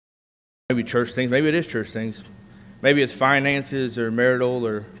Maybe church things. Maybe it is church things. Maybe it's finances or marital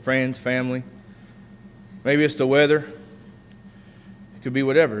or friends, family. Maybe it's the weather. It could be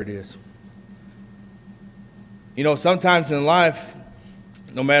whatever it is. You know, sometimes in life,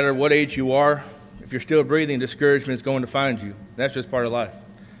 no matter what age you are, if you're still breathing, discouragement is going to find you. That's just part of life.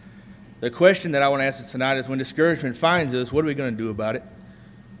 The question that I want to ask us tonight is, when discouragement finds us, what are we going to do about it?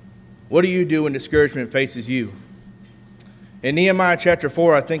 What do you do when discouragement faces you? In Nehemiah chapter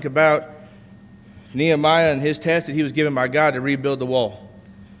 4, I think about Nehemiah and his task that he was given by God to rebuild the wall.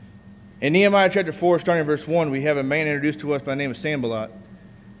 In Nehemiah chapter 4, starting in verse 1, we have a man introduced to us by the name of Sanballat.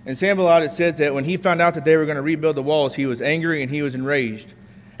 And Sanballat, it says that when he found out that they were going to rebuild the walls, he was angry and he was enraged.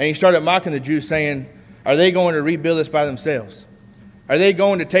 And he started mocking the Jews, saying, are they going to rebuild this by themselves? Are they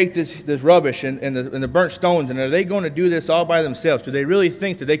going to take this rubbish and the burnt stones, and are they going to do this all by themselves? Do they really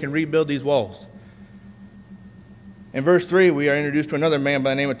think that they can rebuild these walls? In verse 3, we are introduced to another man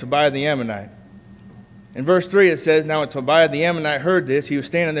by the name of Tobiah the Ammonite. In verse 3, it says, now when Tobiah the Ammonite heard this, he was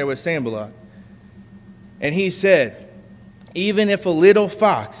standing there with Sanballat. And he said, even if a little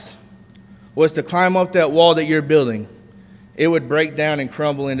fox was to climb up that wall that you're building, it would break down and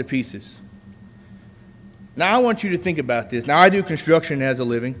crumble into pieces. Now, I want you to think about this. Now, I do construction as a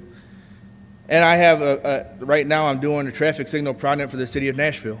living. And I have, right now, I'm doing a traffic signal project for the city of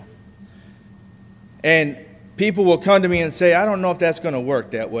Nashville. And people will come to me and say, I don't know if that's going to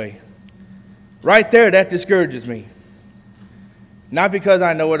work that way. Right there, that discourages me. Not because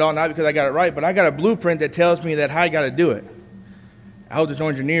I know it all, not because I got it right, but I got a blueprint that tells me that how I got to do it. I hope there's no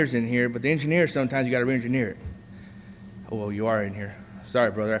engineers in here, but the engineers, sometimes you got to re-engineer it. Oh, well, you are in here.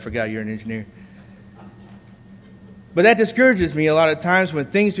 Sorry, brother, I forgot you're an engineer. But that discourages me a lot of times when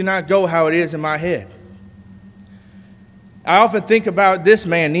things do not go how it is in my head. I often think about this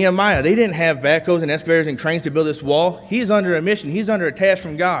man, Nehemiah. They didn't have backhoes and excavators and cranes to build this wall. He's under a mission. He's under a task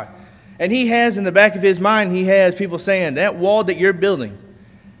from God. And he has in the back of his mind, he has people saying, that wall that you're building,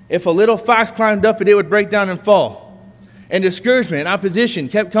 if a little fox climbed up it, it would break down and fall. And discouragement and opposition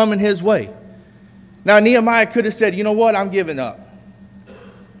kept coming his way. Now, Nehemiah could have said, you know what, I'm giving up.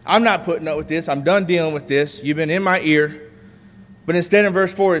 I'm not putting up with this. I'm done dealing with this. You've been in my ear. But instead in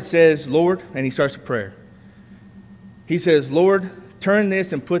verse 4 it says, Lord, and he starts a prayer. He says, Lord, turn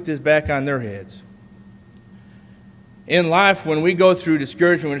this and put this back on their heads. In life, when we go through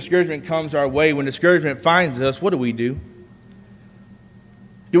discouragement, when discouragement comes our way, when discouragement finds us, what do?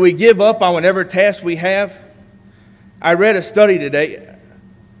 Do we give up on whatever task we have? I read a study today.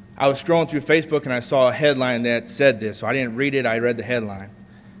 I was scrolling through Facebook and I saw a headline that said this. So I didn't read it, I read the headline.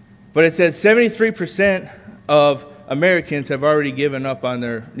 But it said 73% of Americans have already given up on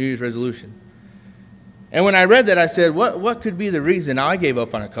their New Year's resolution. And when I read that, I said, what could be the reason? Now, I gave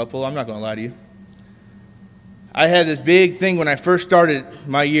up on a couple. I'm not going to lie to you. I had this big thing when I first started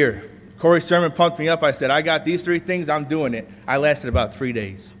my year. Corey's sermon pumped me up. I said, I got these 3 things. I'm doing it. I lasted about 3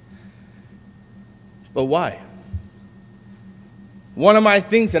 days. But why? One of my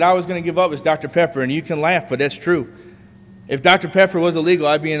things that I was going to give up was Dr. Pepper. And you can laugh, but that's true. If Dr. Pepper was illegal,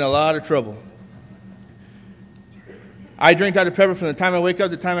 I'd be in a lot of trouble. I drink Dr. Pepper from the time I wake up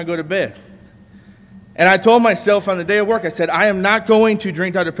to the time I go to bed. And I told myself on the day of work, I said, I am not going to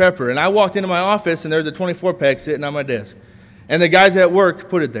drink Dr. Pepper. And I walked into my office, and there's a 24-pack sitting on my desk. And the guys at work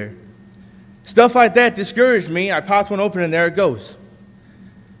put it there. Stuff like that discouraged me. I popped one open, and there it goes.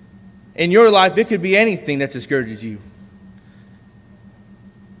 In your life, it could be anything that discourages you.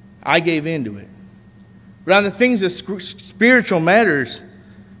 I gave in to it. But on the things of spiritual matters,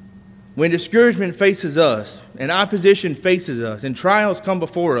 when discouragement faces us, and opposition faces us, and trials come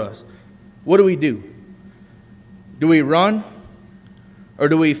before us, what do? Do we run? Or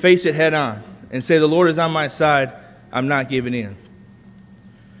do we face it head on and say, the Lord is on my side, I'm not giving in?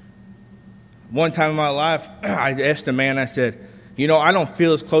 One time in my life, I asked a man, I said, you know, I don't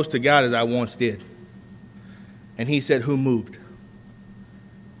feel as close to God as I once did. And he said, who moved?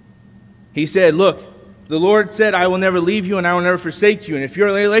 He said, look, the Lord said, I will never leave you and I will never forsake you. And if you're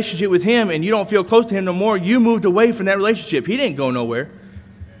in a relationship with him and you don't feel close to him no more, you moved away from that relationship. He didn't go nowhere.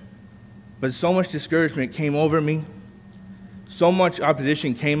 But so much discouragement came over me. So much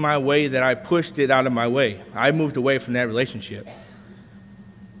opposition came my way that I pushed it out of my way. I moved away from that relationship.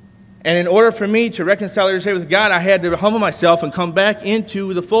 And in order for me to reconcile the relationship with God, I had to humble myself and come back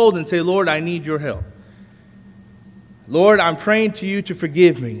into the fold and say, Lord, I need your help. Lord, I'm praying to you to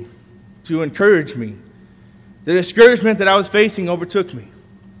forgive me, to encourage me. The discouragement that I was facing overtook me.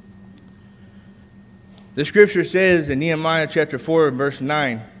 The scripture says in Nehemiah chapter 4, verse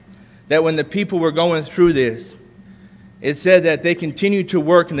 9, that when the people were going through this, it said that they continued to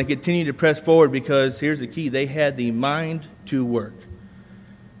work and they continued to press forward because, here's the key, they had the mind to work.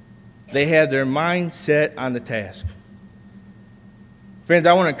 They had their mind set on the task. Friends,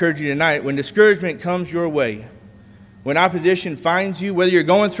 I want to encourage you tonight, when discouragement comes your way, when opposition finds you, whether you're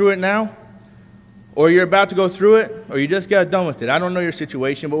going through it now, or you're about to go through it, or you just got done with it. I don't know your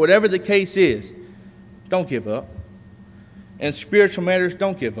situation, but whatever the case is, don't give up. In spiritual matters,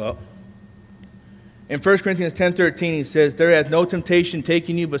 don't give up. In 1 Corinthians 10:13, he says, "There hath no temptation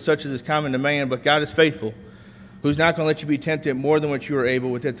taken you but such as is common to man, but God is faithful, who's not going to let you be tempted more than what you are able.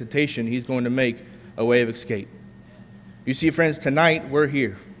 With that temptation, he's going to make a way of escape." You see, friends, tonight we're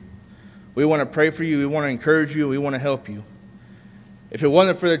here. We want to pray for you. We want to encourage you. We want to help you. If it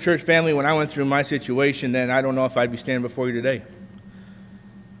wasn't for the church family when I went through my situation, then I don't know if I'd be standing before you today.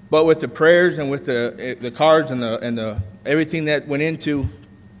 But with the prayers and with the cards and the everything that went into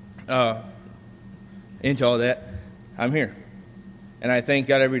all that, I'm here. And I thank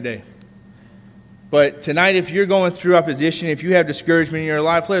God every day. But tonight, if you're going through opposition, if you have discouragement in your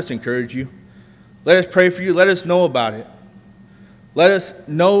life, let us encourage you. Let us pray for you. Let us know about it. Let us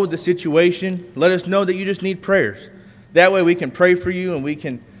know the situation. Let us know that you just need prayers. That way we can pray for you and we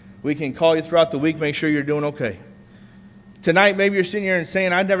can call you throughout the week, make sure you're doing okay. Tonight, maybe you're sitting here and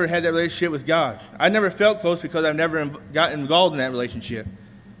saying, "I never had that relationship with God. I never felt close because I've never got involved in that relationship."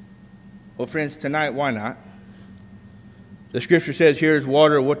 Well, friends, tonight, why not? The scripture says, "Here is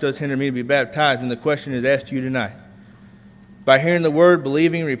water. What does hinder me to be baptized?" And the question is asked to you tonight. By hearing the word,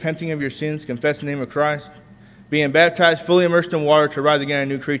 believing, repenting of your sins, confessing the name of Christ, being baptized, fully immersed in water to rise again a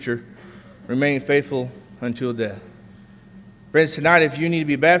new creature, remaining faithful until death. Friends, tonight, if you need to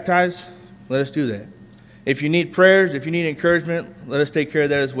be baptized, let us do that. If you need prayers, if you need encouragement, let us take care of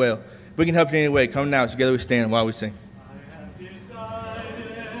that as well. If we can help you in any way, come now. Together we stand while we sing.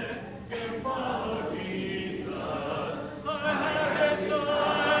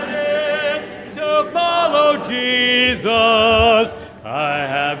 Jesus, I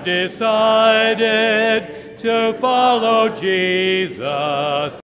have decided to follow Jesus.